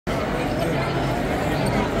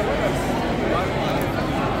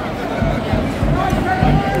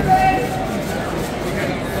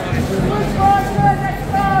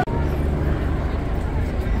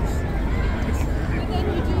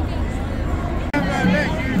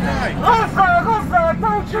die. Gaza,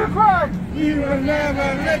 don't you cry. We will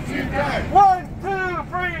never let you die. 1, 2,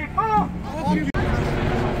 3, 4.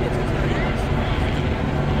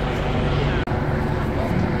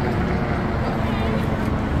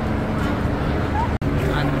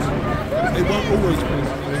 It won't always be.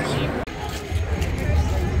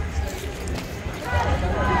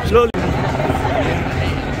 Slowly.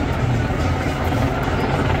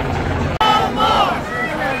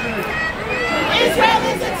 Israel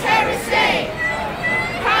is a terrorist state.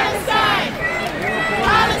 Palestine.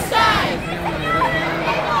 Palestine.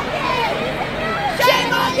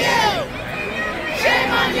 Shame on you.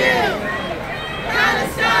 Shame on you.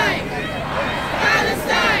 Palestine.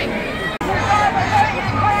 Palestine.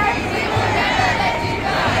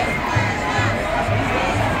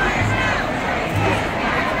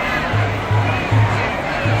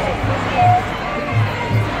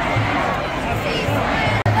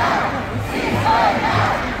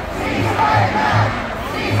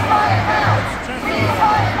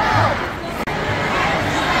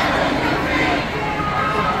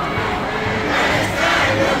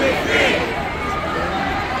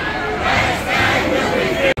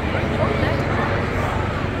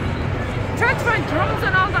 Drums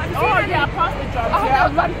and all that. Oh yeah, past the drums. Oh, yeah,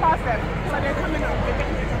 I've run past them. So they're coming up.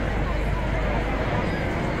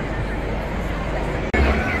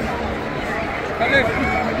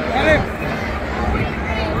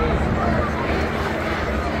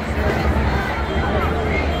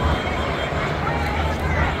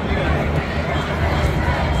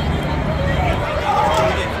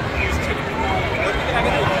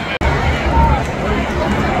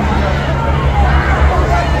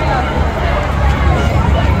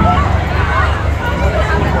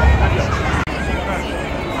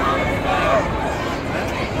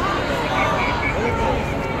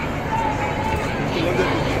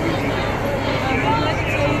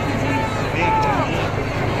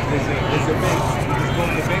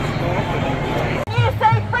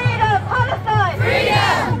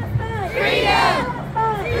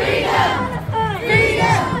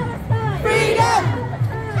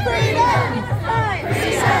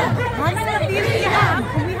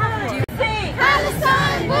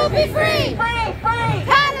 Be free! Free! Free!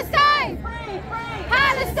 Palestine! Free! Free!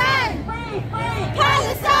 Palestine! Free! Free!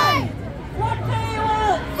 Palestine! What do you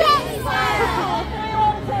want? Ceasefire! What do you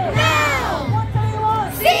want to? Now! What do you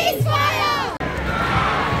want? Ceasefire!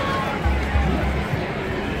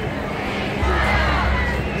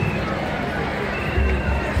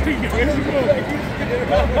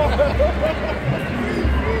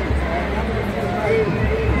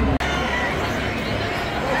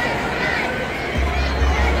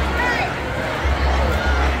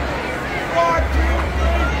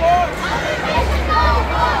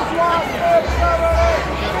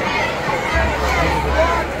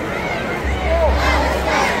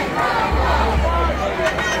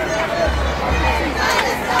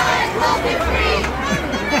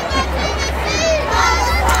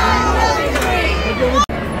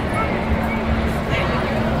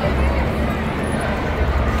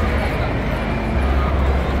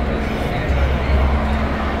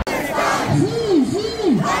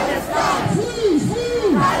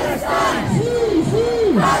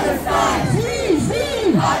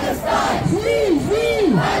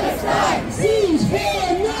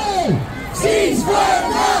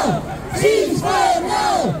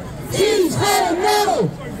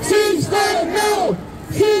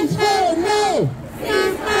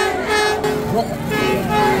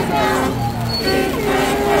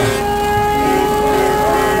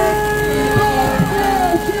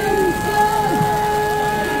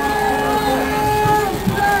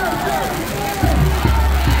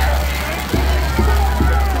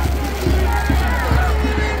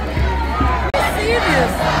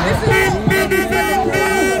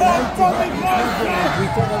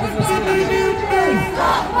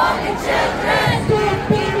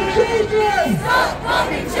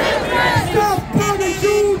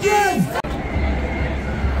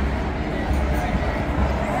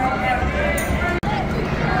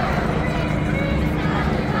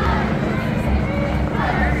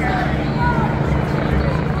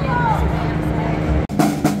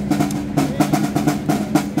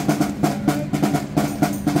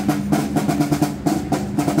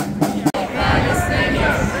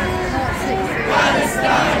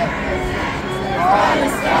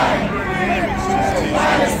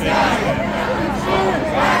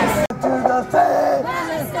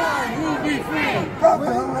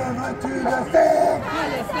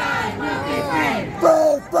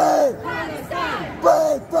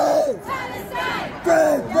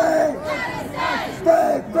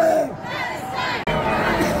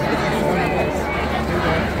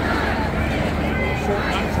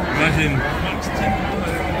 in max 10.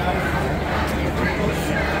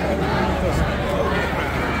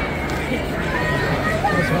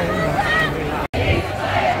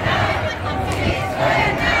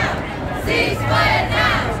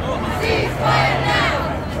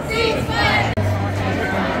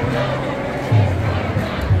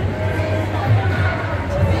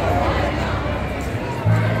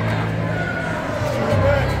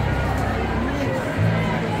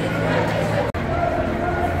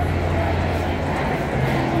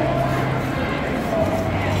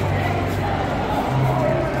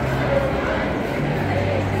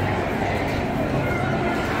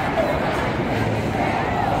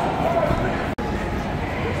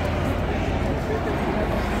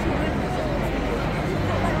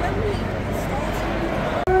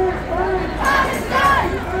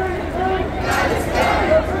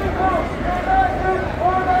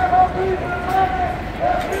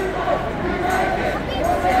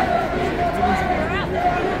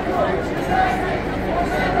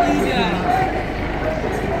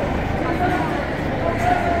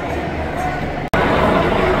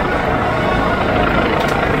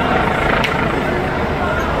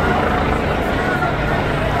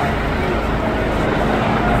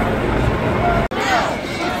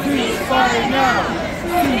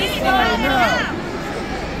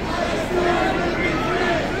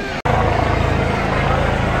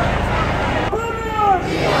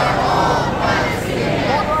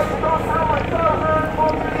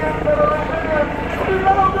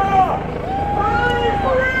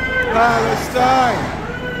 Palestine!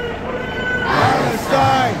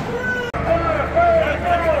 Palestine!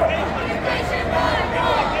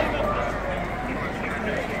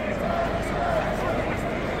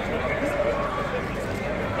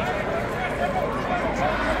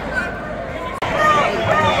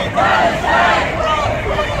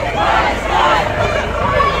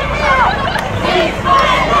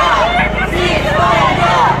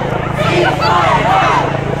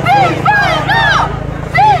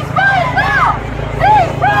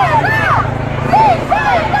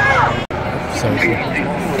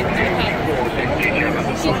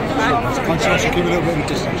 Keep a little bit of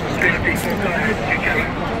distance.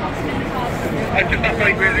 I just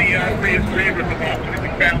update where the rear of the box, and we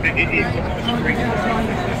found it is on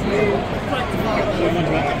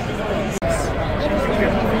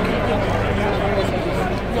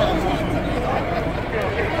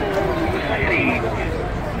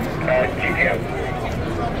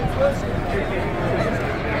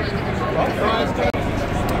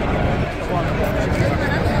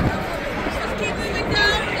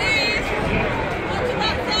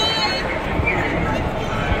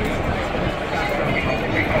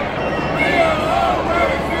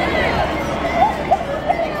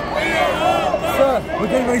We're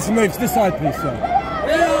getting ready to move to this side, please, sir.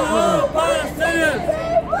 Palestinians!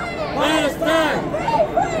 Palestine!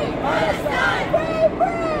 Palestine!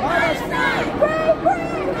 Palestine!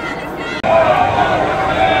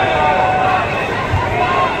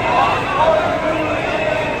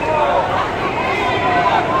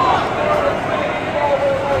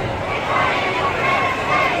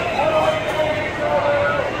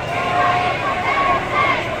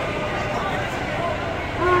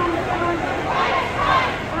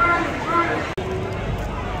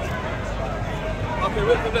 Okay,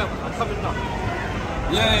 wait for them. I'm coming now.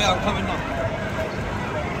 Yeah, I'm coming now.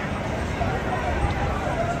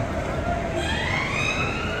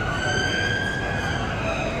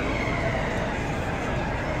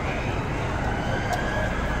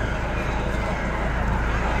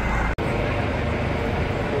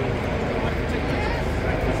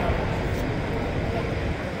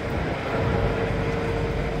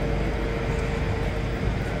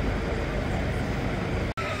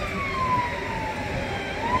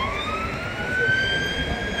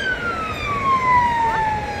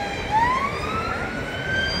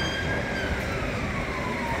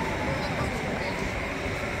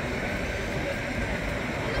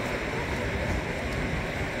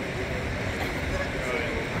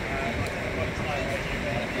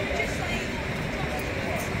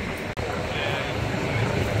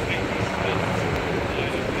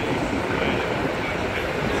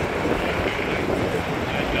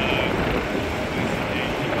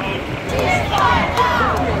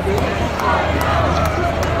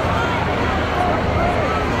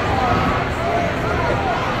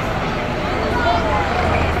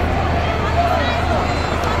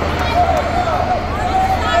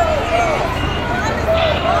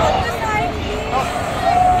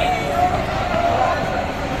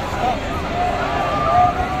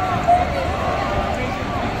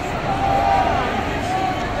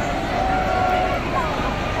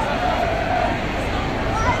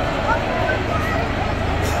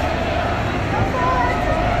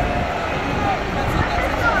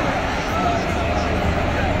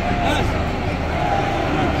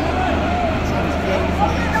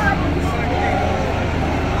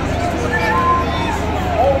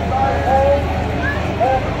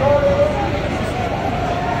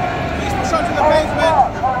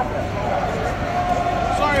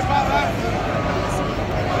 about that.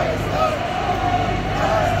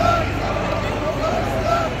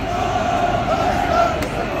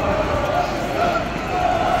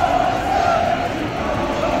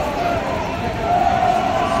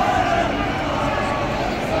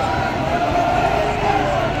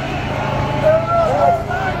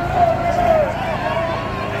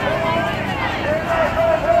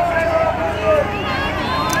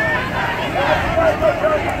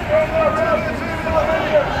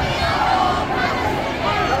 Palestinian!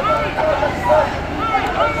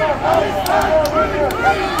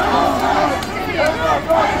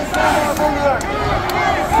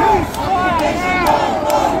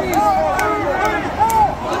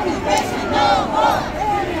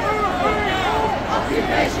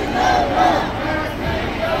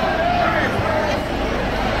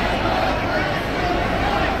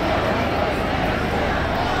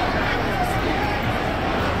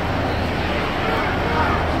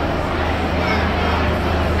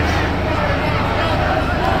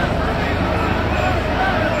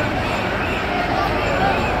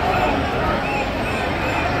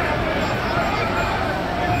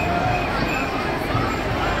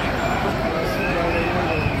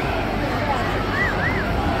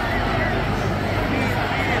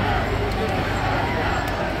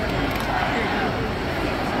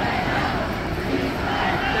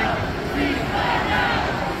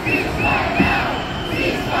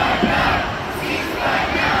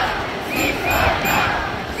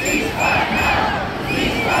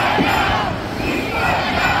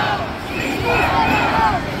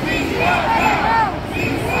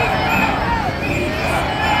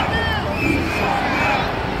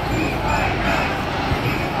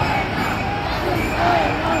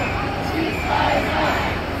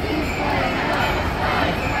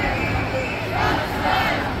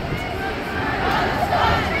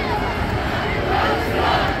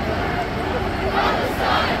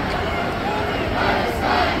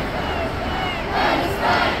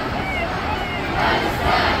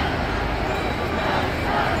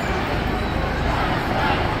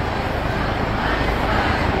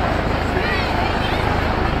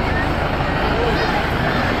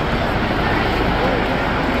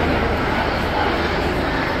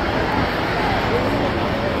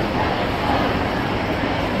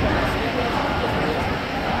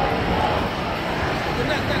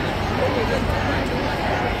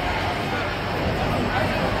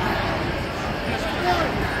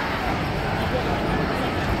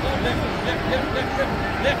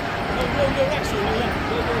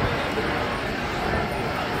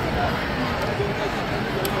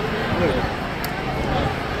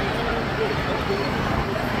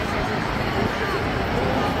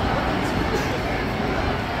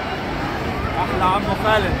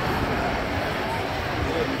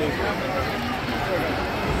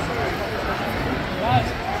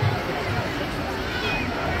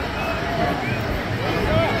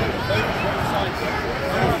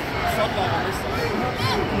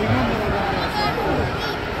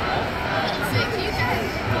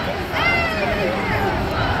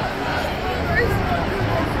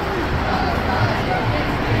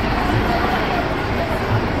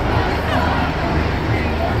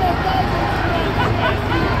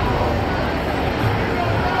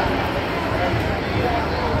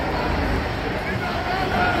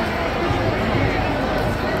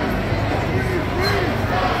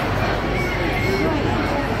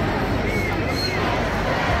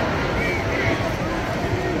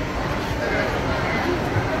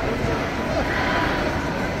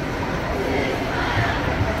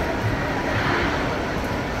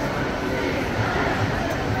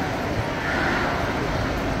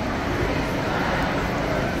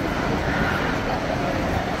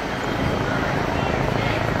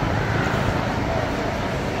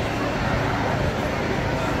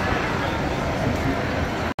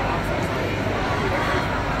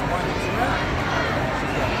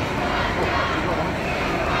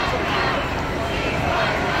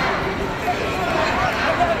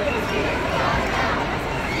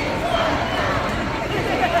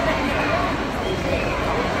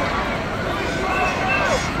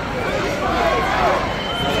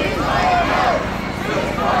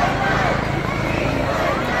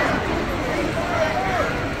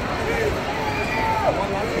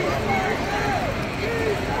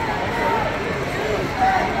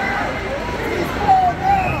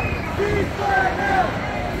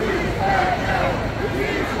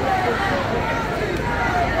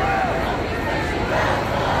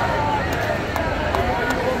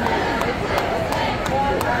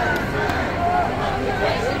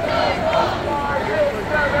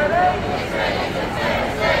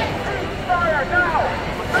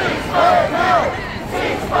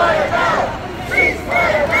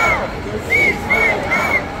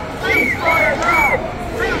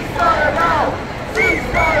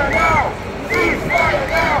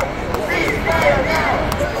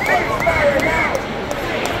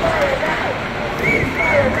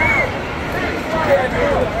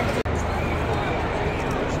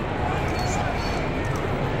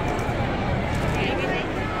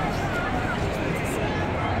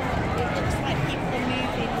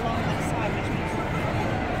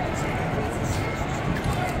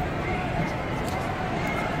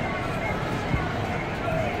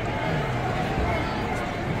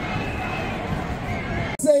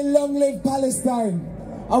 live Palestine.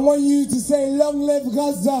 I want you to say, long live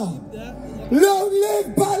Gaza. Long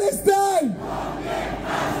live Palestine.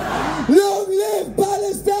 Long live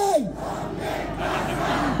Palestine.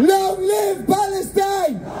 Long live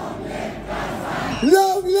Palestine.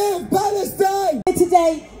 Long live Palestine.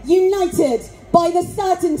 Today, united by the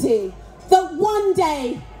certainty that one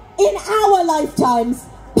day in our lifetimes,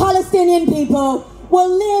 Palestinian people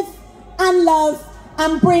will live and love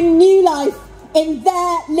and bring new life in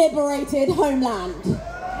their liberated homeland.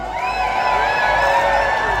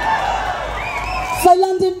 So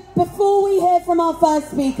London, before we hear from our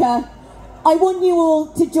first speaker, I want you all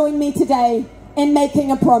to join me today in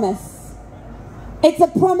making a promise. It's a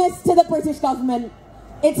promise to the British government.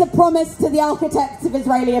 It's a promise to the architects of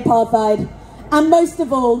Israeli apartheid. And most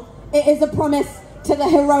of all, it is a promise to the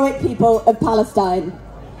heroic people of Palestine.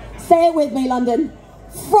 Say it with me, London.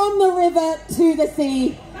 From the river to the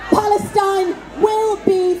sea, Palestine will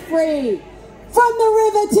be free. From the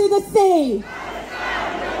river to the sea.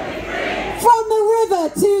 From the river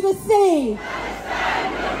to the sea.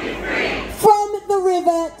 From the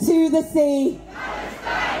river to the sea.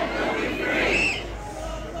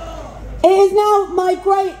 It is now my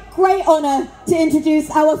great honour to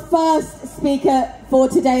introduce our first speaker for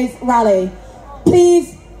today's rally.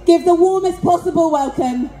 Please give the warmest possible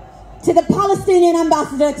welcome to the Palestinian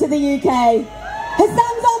ambassador to the UK,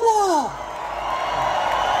 Hassan Zamla.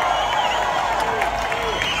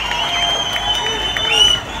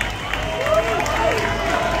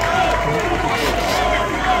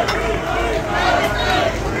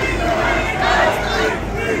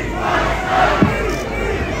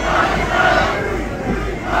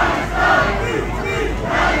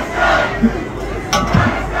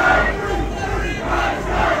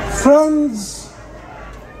 Friends,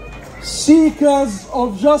 seekers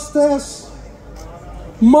of justice,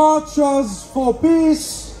 marchers for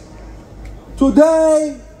peace,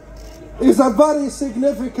 today is a very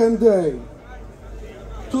significant day.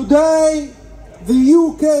 Today, the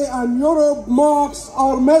UK and Europe marks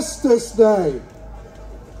Armistice Day.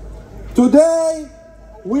 Today,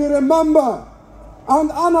 we remember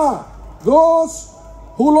and honor those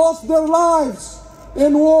who lost their lives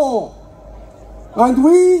in war. And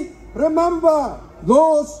we remember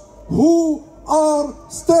those who are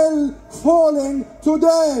still falling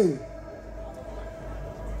today.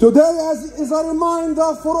 Today is a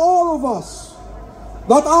reminder for all of us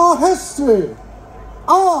that our history,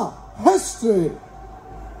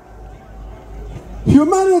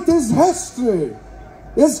 humanity's history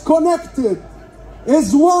is connected,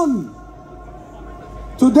 is one.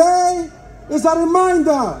 Today is a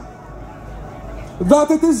reminder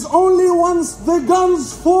that it is only once the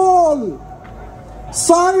guns fall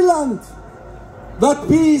silent that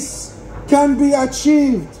peace can be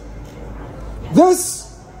achieved. This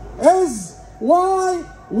is why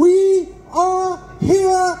we are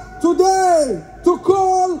here today, to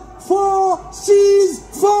call for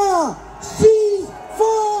ceasefire.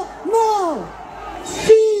 Ceasefire now!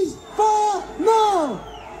 Ceasefire now!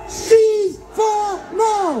 Ceasefire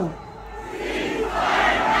now!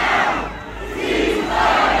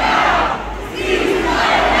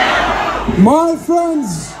 My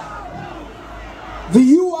friends, the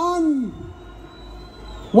UN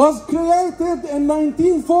was created in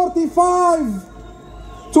 1945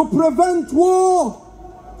 to prevent war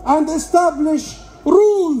and establish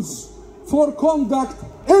rules for conduct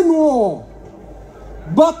in war.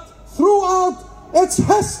 But throughout its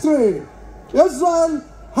history, Israel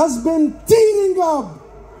has been tearing up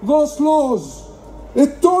those laws.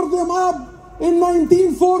 It tore them up in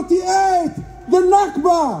 1948, the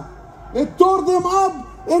Nakba. It tore them up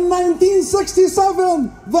in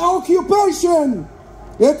 1967, the occupation.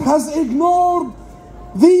 It has ignored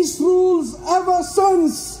these rules ever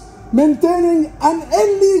since, maintaining an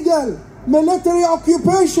illegal military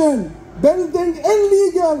occupation, building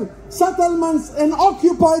illegal settlements in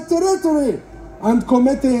occupied territory, and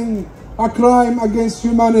committing a crime against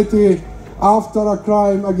humanity after a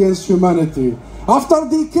crime against humanity. After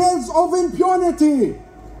decades of impunity,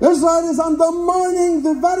 Israel is undermining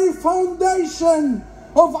the very foundation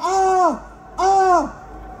of our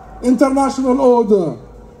international order,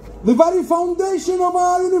 the very foundation of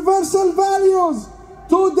our universal values.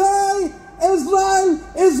 Today, Israel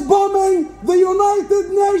is bombing the United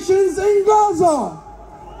Nations in Gaza.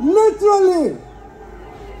 Literally.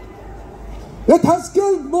 It has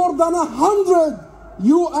killed more than 100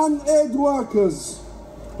 UN aid workers.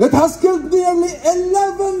 It has killed nearly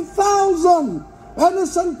 11,000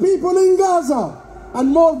 innocent people in Gaza and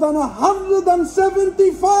more than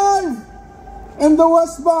 175 in the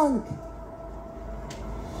West Bank.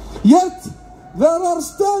 Yet there are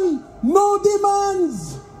still no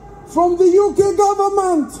demands from the UK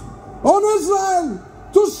government on Israel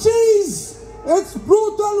to cease its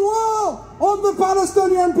brutal war on the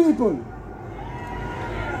Palestinian people.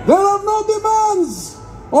 There are no demands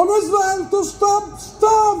on Israel to stop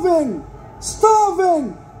starving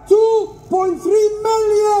 2.3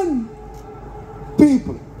 million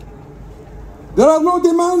people. There are no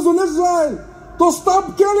demands on Israel to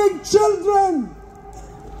stop killing children.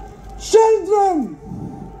 Children!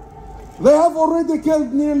 They have already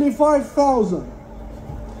killed nearly 5,000.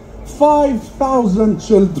 5,000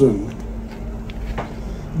 children.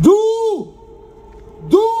 Do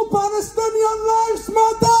Palestinian lives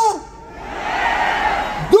matter?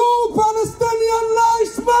 Do Palestinian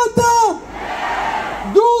lives matter?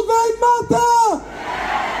 Do they matter?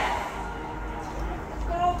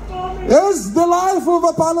 Is the life of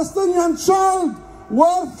a Palestinian child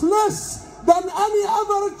worthless than any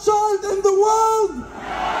other child in the world?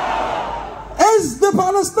 Is the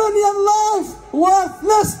Palestinian life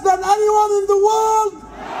worthless than anyone in the world?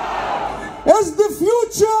 Is the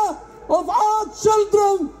future of our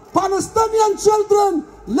children, Palestinian children,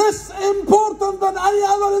 less important than any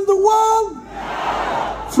other in the world?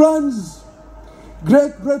 Friends,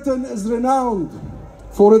 Great Britain is renowned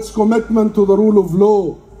for its commitment to the rule of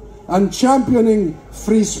law and championing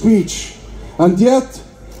free speech. And yet,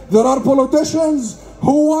 there are politicians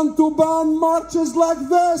who want to ban marches like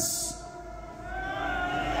this.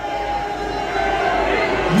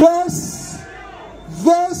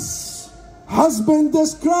 This has been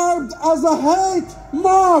described as a hate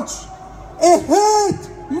march. A hate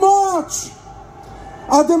march.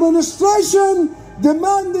 A demonstration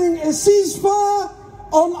demanding a ceasefire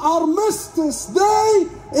on Armistice Day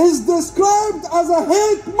is described as a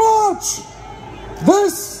hate march.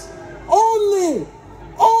 This only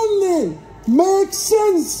makes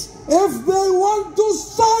sense if they want to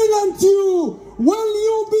silence you. Will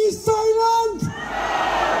you be silent?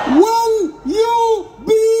 Will you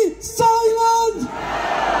be silent?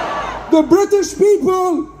 The British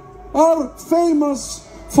people are famous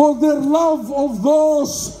for their love of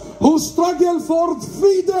those who struggle for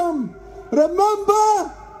freedom.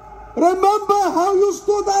 Remember how you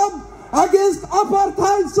stood up against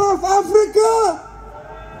apartheid South Africa?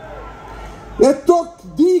 It took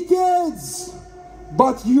decades,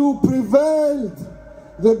 but you prevailed.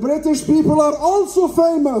 The British people are also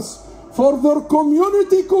famous for their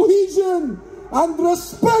community cohesion and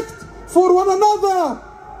respect for one another.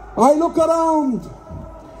 I look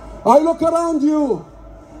around you.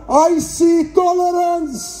 I see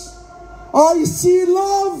tolerance. I see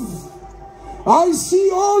love. I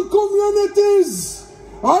see all communities.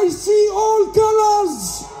 I see all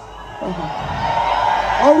colors.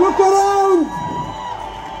 I look around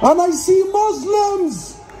and I see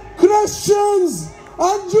Muslims, Christians,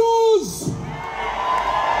 and Jews.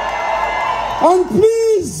 And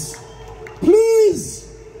please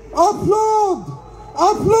applaud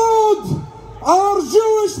our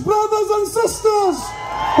Jewish brothers and sisters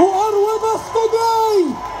who are with us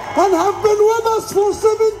today and have been with us for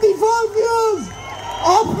 75 years.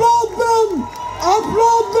 Applaud them.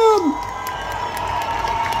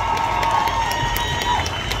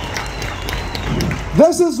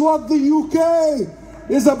 This is what the UK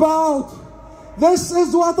is about. This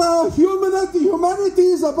is what our humanity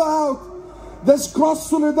is about. This cross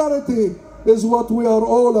solidarity is what we are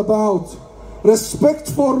all about. Respect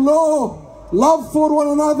for law, love for one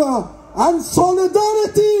another, and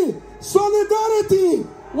solidarity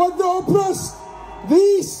with the oppressed.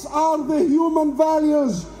 These are the human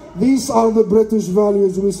values. These are the British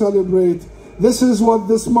values we celebrate. This is what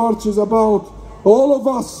this march is about. All of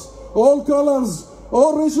us, all colors,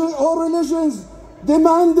 all religions,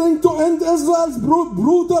 demanding to end Israel's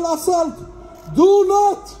brutal assault. Do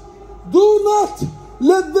not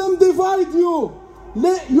let them divide you.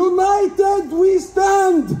 United we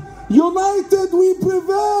stand. United we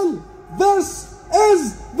prevail. This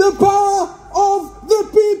is the power of the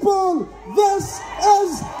people. This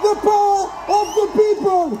is the power of the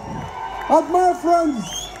people. And my friends,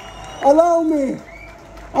 allow me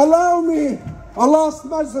a last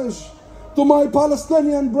message to my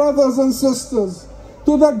Palestinian brothers and sisters,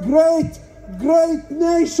 to the great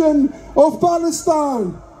nation of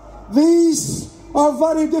Palestine. These are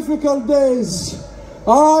very difficult days.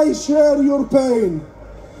 I share your pain.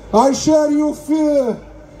 I share your fear.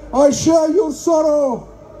 I share your sorrow.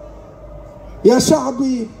 يا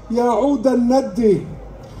شعبي يا عود الندي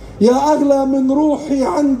يا أغلى من روحي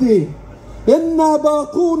عندي إنا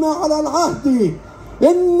باقون على العهد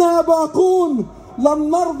إنا باقون لن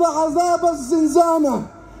نرضى عذاب الزنزانة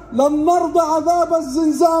لن نرضى عذاب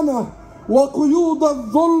الزنزانة وقيود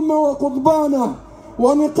الظلم وقضبانه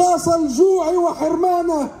ونقاص الجوع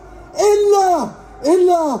وحرمانه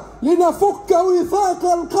إلا لنفك وثاق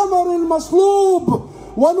القمر المصلوب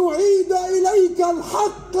ونعيد إليك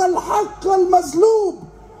الحق المسلوب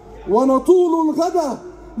ونطول الغد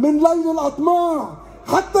من ليل الأطماع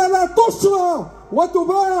حتى لا تشرى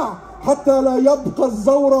وتباع حتى لا يبقى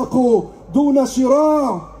الزورق دون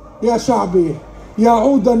شراع. يا شعبي يا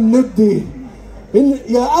عود الند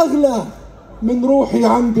يا أغلى من روحي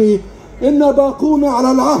عندي إنا باقون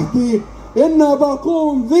على العهد إنا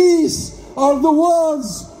باقون. These are the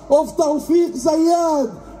words of Tawfiq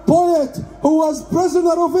Zayyad, poet who was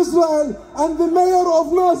prisoner of Israel and the mayor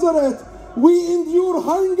of Nazareth. We endure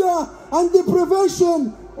hunger and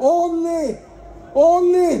deprivation only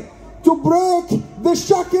to break the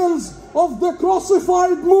shackles of the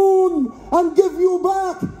crucified moon and give you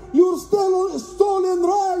back your stolen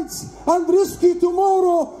rights and rescue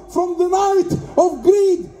tomorrow from the night of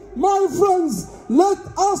greed. My friends, let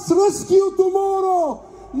us rescue tomorrow.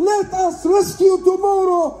 Let us rescue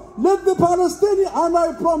tomorrow. Let the Palestinian, and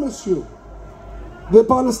I promise you, the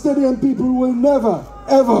Palestinian people will never,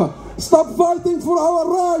 ever stop fighting for our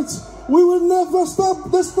rights. We will never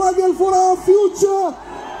stop the struggle for our future.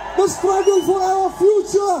 The struggle for our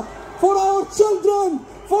future, for our children,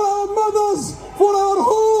 for our mothers, for our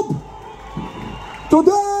hope.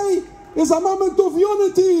 Today is a moment of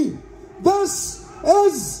unity. This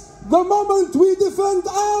is the moment we defend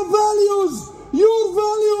our values, your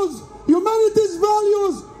values, humanity's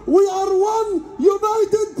values. We are one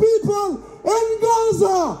united people in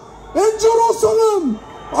Gaza, in Jerusalem,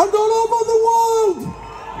 and all over the world.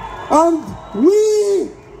 And we,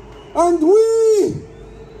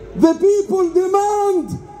 the people, demand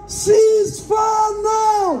ceasefire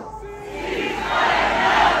now.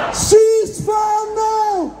 Ceasefire now.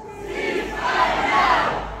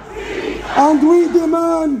 And we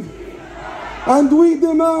demand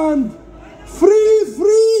free.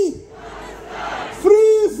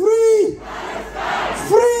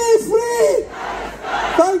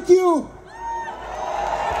 Thank you.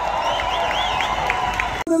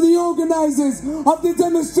 One of the organizers of the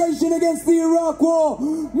demonstration against the Iraq war,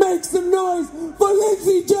 make some noise for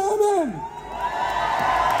Lindsay German.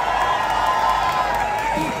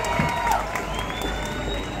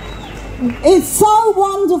 It's so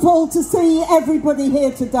wonderful to see everybody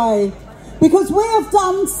here today because we have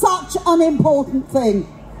done such an important thing.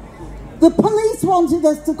 The police wanted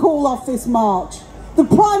us to call off this march. The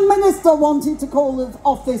Prime Minister wanted to call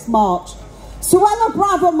off this march. Suella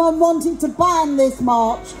Braverman wanted to ban this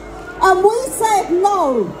march. And we said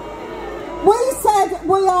no. We said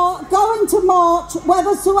we are going to march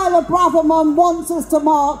whether Suella Braverman wants us to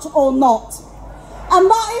march or not. And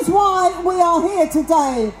that is why we are here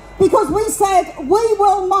today. Because we said we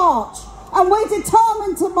will march, and we're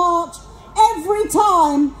determined to march every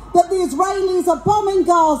time that the Israelis are bombing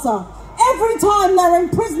Gaza, every time they're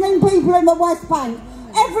imprisoning people in the West Bank,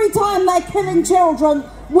 every time they're killing children,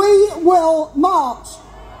 we will march.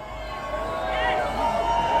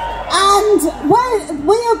 And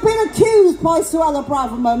we have been accused by Suella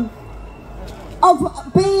Braverman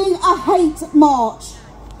of being a hate march.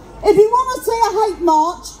 If you want to see a hate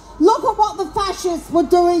march, look at what the fascists were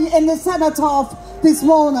doing in the cenotaph this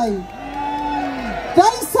morning.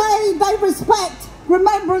 They say they respect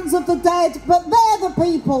remembrance of the dead, but they're the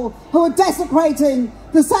people who are desecrating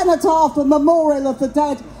the cenotaph, the memorial of the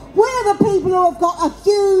dead. We're the people who have got a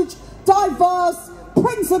huge, diverse,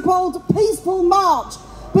 principled, peaceful march,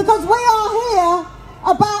 because we are here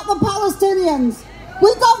about the Palestinians.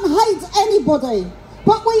 We don't hate anybody,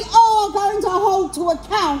 but we are going to hold to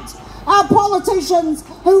account our politicians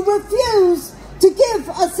who refuse to give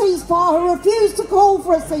a ceasefire, who refuse to call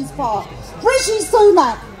for a ceasefire. Rishi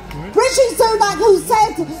Sunak, who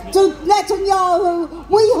said to Netanyahu,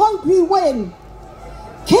 we hope you win.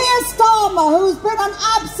 Keir Starmer, who's been an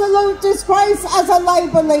absolute disgrace as a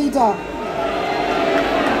Labour leader.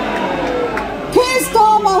 Keir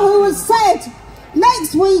Starmer, who has said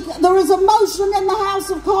next week there is a motion in the House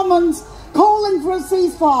of Commons calling for a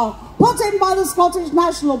ceasefire, put in by the Scottish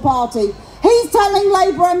National Party. He's telling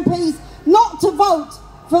Labour MPs not to vote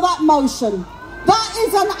for that motion. That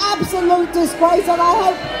is an absolute disgrace, and I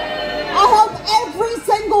hope every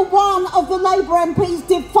single one of the Labour MPs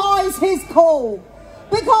defies his call,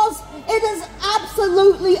 because it is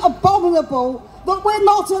absolutely abominable that we're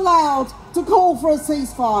not allowed to call for a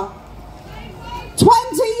ceasefire.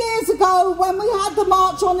 20 years ago, when we had the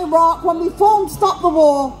March on Iraq, when we formed Stop the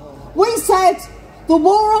War, we said the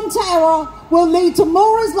war on terror will lead to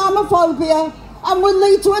more Islamophobia and will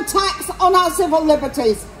lead to attacks on our civil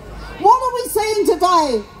liberties. What are we seeing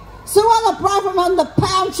today? Suella Braverman, the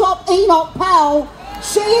pound shop Enoch Powell,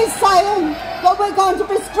 she is saying that we're going to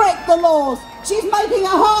restrict the laws. She's making it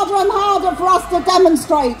harder and harder for us to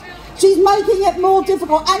demonstrate. She's making it more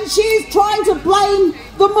difficult, and she's trying to blame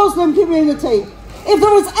the Muslim community. If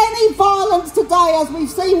there is any violence today, as we've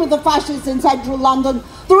seen with the fascists in central London,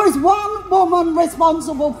 there is one woman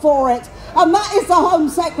responsible for it, and that is the Home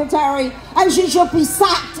Secretary, and she should be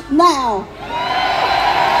sacked now.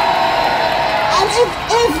 And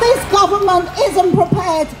if this government isn't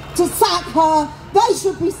prepared to sack her, they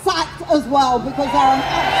should be sacked as well, because they're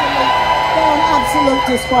an absolute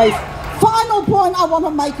disgrace. Final point I want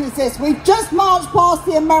to make is this. We've just marched past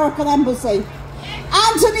the American embassy.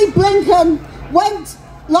 Anthony Blinken went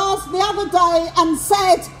the other day and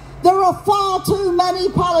said there are far too many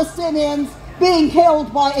Palestinians being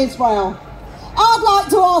killed by Israel. I'd like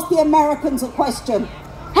to ask the Americans a question.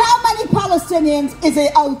 How many Palestinians is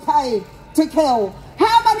it okay to kill?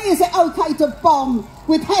 How many is it okay to bomb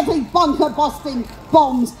with heavy bunker-busting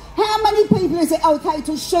bombs? How many people is it okay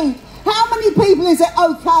to shoot? How many people is it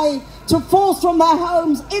okay to force from their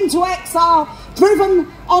homes into exile, driven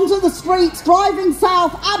onto the streets, driving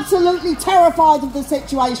south, absolutely terrified of the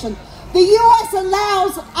situation? The US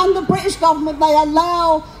allows, and the British government, they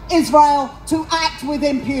allow Israel to act with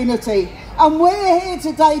impunity. And we're here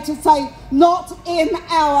today to say, not in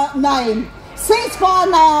our name. Ceasefire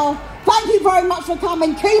now. Thank you very much for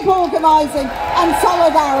coming. Keep organising, and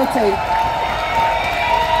solidarity.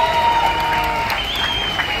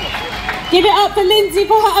 Give it up for Lindsay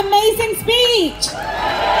for her amazing speech.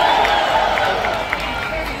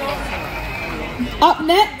 Up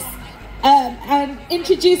next, and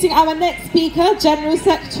introducing our next speaker, General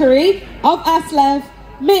Secretary of ASLEF,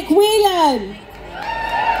 Mick Whelan.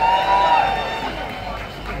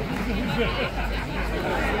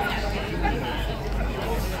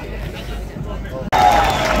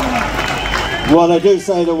 Well, they do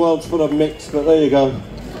say the world's full of Micks, but there you go.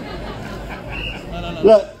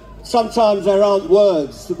 Look, sometimes there aren't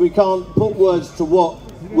words. We can't put words to what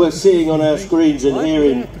we're seeing on our screens and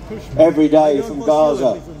hearing every day from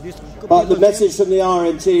Gaza. But the message from the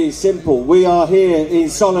RNT is simple. We are here in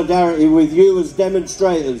solidarity with you as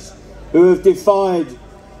demonstrators who have defied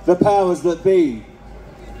the powers that be.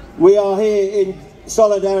 We are here in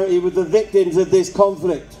solidarity with the victims of this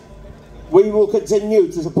conflict. We will continue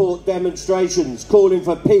to support demonstrations calling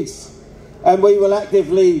for peace, and we will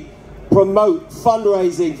actively promote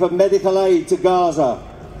fundraising for medical aid to Gaza.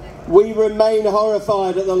 We remain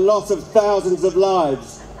horrified at the loss of thousands of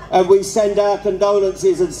lives, and we send our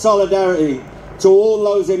condolences and solidarity to all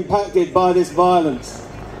those impacted by this violence.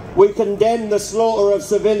 We condemn the slaughter of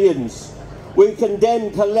civilians. We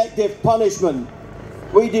condemn collective punishment.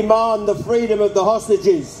 We demand the freedom of the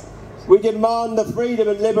hostages. We demand the freedom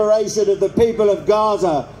and liberation of the people of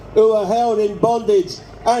Gaza, who are held in bondage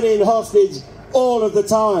and in hostage all of the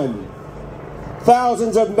time.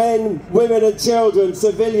 Thousands of men, women and children,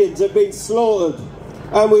 civilians, have been slaughtered,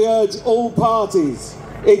 and we urge all parties,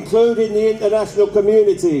 including the international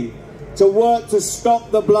community, to work to stop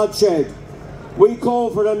the bloodshed. We call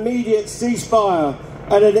for an immediate ceasefire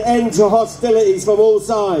and an end to hostilities from all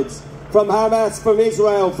sides, from Hamas, from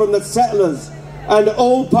Israel, from the settlers, and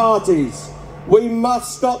all parties. We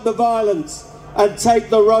must stop the violence and take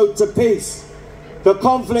the road to peace. The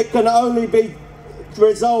conflict can only be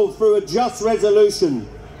resolved through a just resolution,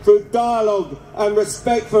 through dialogue and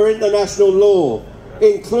respect for international law,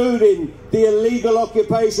 including the illegal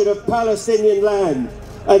occupation of Palestinian land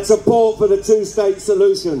and support for the two-state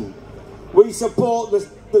solution. We support the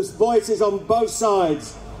voices on both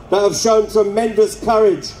sides that have shown tremendous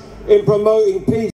courage in promoting peace.